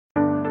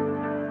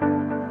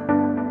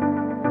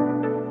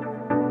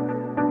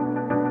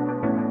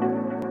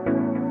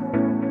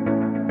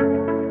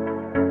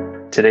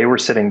Today, we're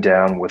sitting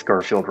down with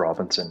Garfield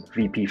Robinson,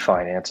 VP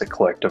Finance at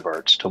Collective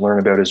Arts, to learn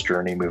about his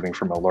journey moving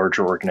from a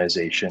larger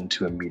organization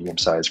to a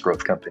medium-sized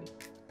growth company.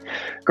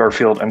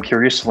 Garfield, I'm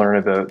curious to learn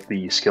about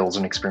the skills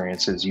and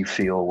experiences you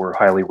feel were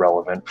highly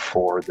relevant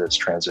for this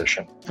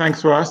transition.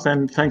 Thanks, Ross,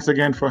 and thanks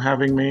again for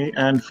having me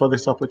and for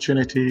this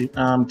opportunity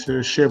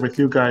to share with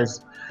you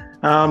guys.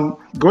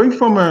 Going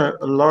from a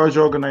large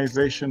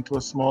organization to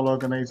a small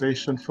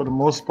organization, for the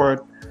most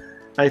part,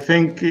 I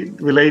think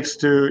it relates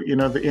to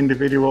the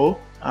individual.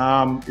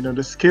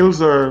 The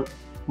skills are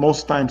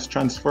most times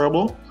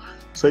transferable,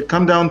 so it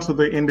comes down to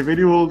the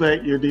individual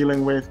that you're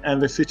dealing with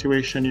and the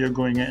situation you're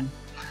going in.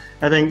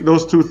 I think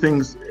those two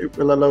things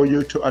will allow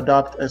you to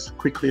adapt as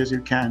quickly as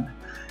you can.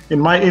 In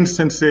my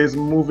instances,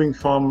 moving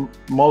from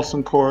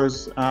Molson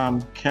Coors,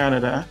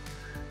 Canada,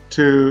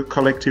 to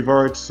Collective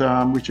Arts,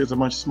 which is a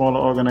much smaller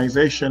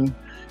organization,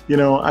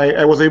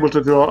 I was able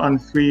to draw on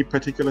three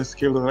particular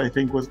skills that I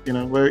think was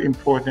very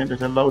important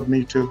that allowed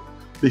me to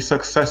be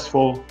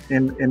successful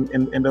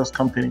in those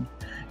companies.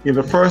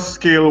 The first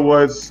skill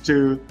was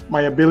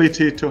my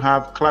ability to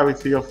have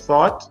clarity of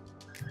thought.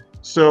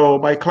 So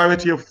by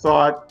clarity of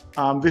thought,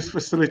 this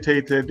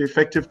facilitated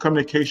effective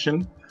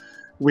communication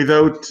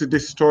without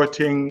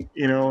distorting,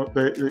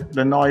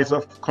 the noise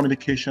of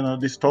communication or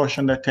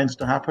distortion that tends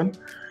to happen,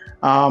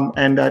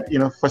 and that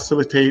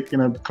facilitate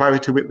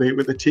clarity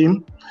with the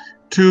team.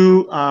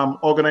 Two,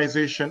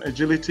 organization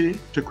agility,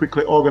 to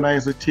quickly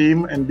organize the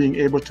team and being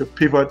able to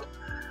pivot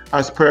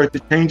as priority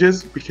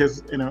changes,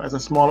 because as a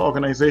small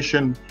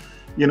organization,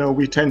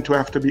 we tend to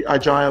have to be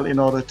agile in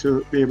order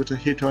to be able to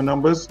hit our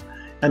numbers.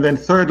 And then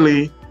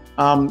thirdly,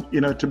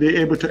 to be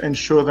able to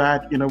ensure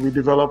that we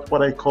develop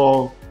what I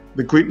call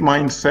the grit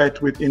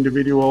mindset with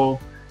individual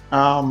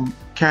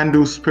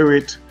can-do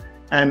spirit,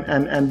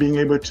 and being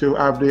able to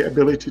have the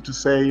ability to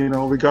say,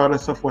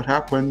 regardless of what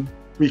happened,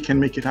 we can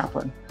make it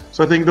happen.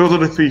 So I think those are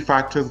the three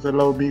factors that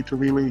allowed me to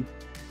really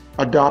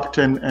adopt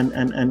and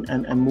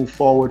move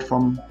forward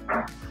from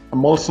a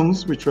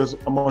Molson's, which was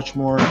a much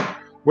more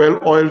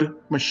well-oiled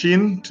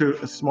machine, to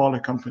a smaller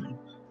company.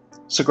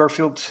 So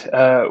Garfield,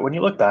 when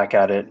you look back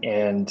at it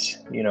and,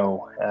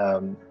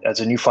 as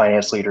a new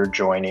finance leader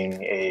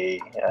joining a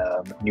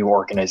new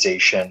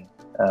organization,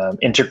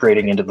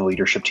 integrating into the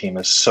leadership team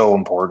is so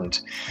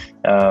important.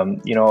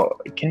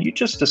 Can you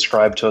just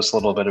describe to us a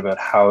little bit about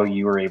how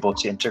you were able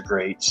to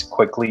integrate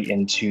quickly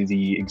into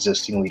the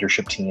existing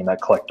leadership team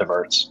at Collective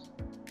Arts?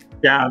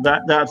 Yeah,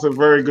 that's a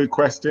very good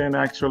question,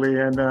 actually.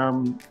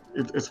 And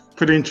it's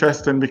pretty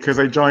interesting because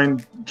I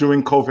joined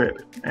during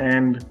COVID,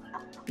 and,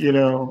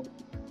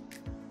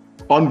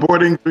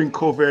 onboarding during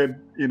COVID,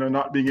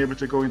 not being able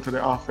to go into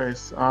the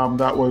office,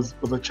 that was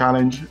a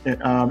challenge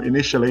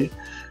initially.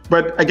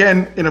 But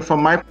again,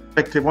 from my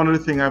perspective, one of the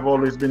things I've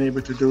always been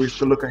able to do is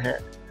to look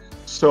ahead.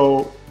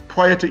 So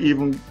prior to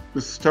even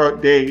the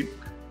start date,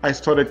 I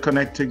started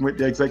connecting with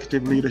the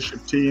executive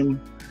leadership team,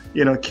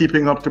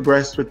 keeping up to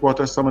breast with what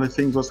are some of the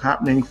things was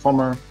happening from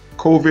a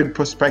COVID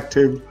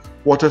perspective,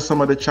 what are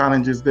some of the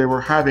challenges they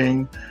were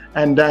having,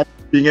 and then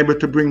being able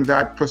to bring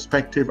that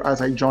perspective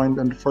as I joined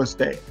on the first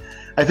day.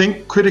 I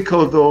think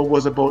critical, though,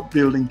 was about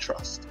building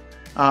trust.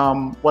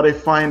 What I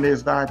find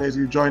is that as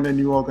you join a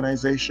new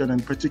organization,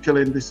 and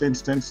particularly in this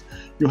instance,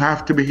 you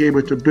have to be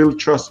able to build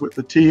trust with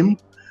the team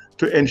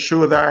to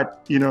ensure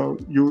that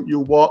you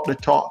walk the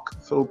talk.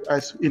 So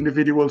as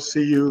individuals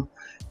see you,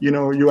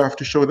 you have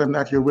to show them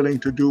that you're willing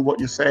to do what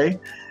you say,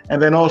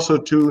 and then also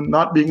to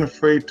not being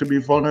afraid to be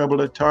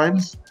vulnerable at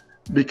times,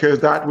 because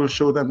that will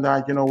show them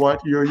that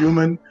you're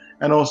human,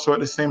 and also at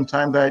the same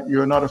time that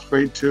you're not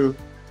afraid to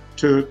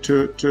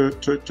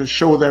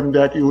show them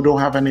that you don't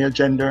have any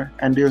agenda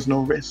and there's no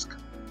risk.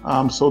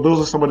 So those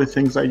are some of the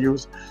things I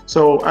use.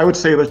 So I would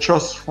say the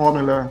trust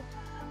formula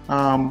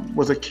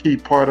was a key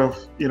part of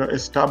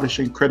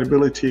establishing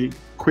credibility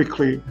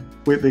quickly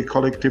with the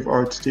Collective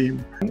Arts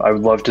team. I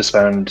would love to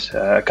spend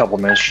a couple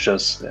of minutes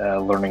just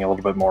learning a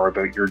little bit more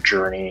about your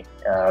journey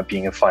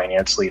being a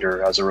finance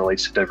leader as it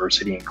relates to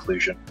diversity and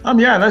inclusion.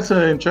 Yeah, that's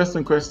an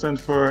interesting question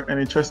for an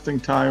interesting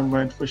time,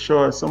 right, for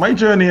sure. So my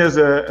journey as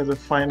a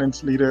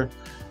finance leader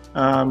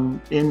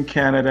in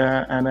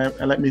Canada, and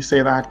let me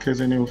say that because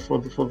for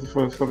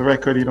the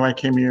record, I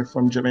came here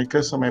from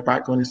Jamaica, so my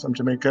background is from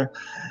Jamaica.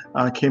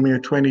 I came here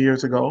 20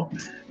 years ago,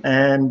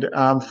 and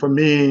for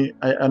me,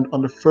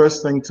 on the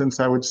first instance,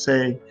 I would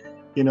say,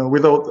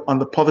 on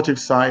the positive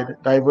side,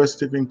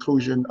 diversity and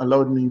inclusion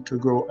allowed me to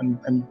grow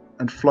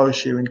and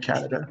flourish here in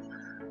Canada.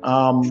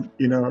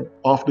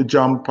 Off the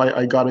jump,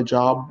 I got a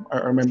job. I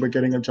remember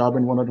getting a job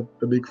in one of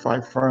the big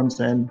 5 firms,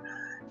 and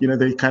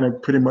they kind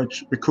of pretty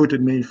much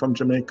recruited me from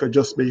Jamaica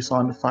just based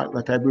on the fact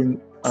that I bring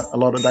a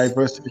lot of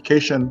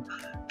diversification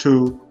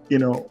to,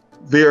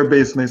 their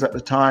business at the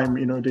time.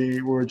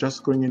 They were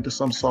just going into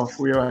some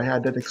software. I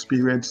had that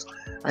experience.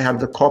 I had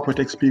the corporate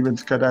experience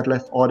because I'd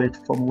left audit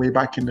from way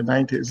back in the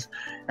 90s.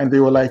 And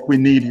they were like, we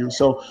need you.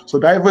 So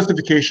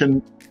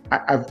diversification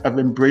have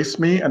embraced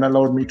me and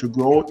allowed me to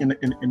grow in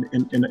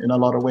a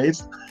lot of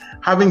ways.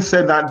 Having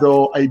said that,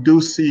 though, I do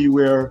see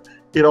where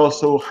it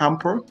also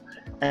hamper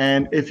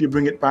And if you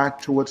bring it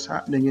back to what's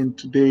happening in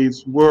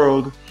today's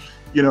world,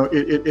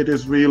 it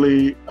is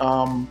really,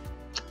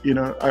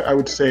 I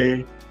would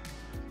say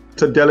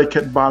it's a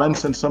delicate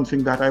balance and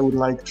something that I would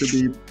like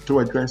to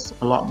address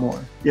a lot more.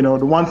 The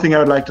one thing I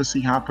would like to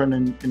see happen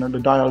and, the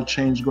dial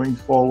change going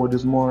forward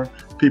is more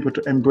people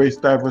to embrace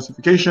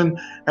diversification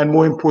and,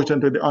 more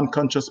importantly, the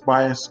unconscious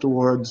bias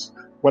towards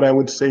what I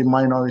would say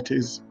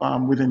minorities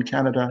within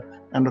Canada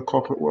and the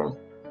corporate world.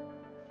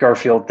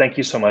 Garfield, thank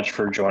you so much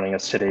for joining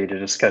us today to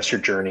discuss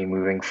your journey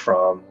moving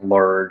from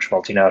large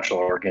multinational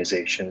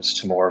organizations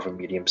to more of a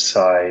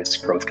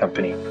medium-sized growth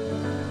company.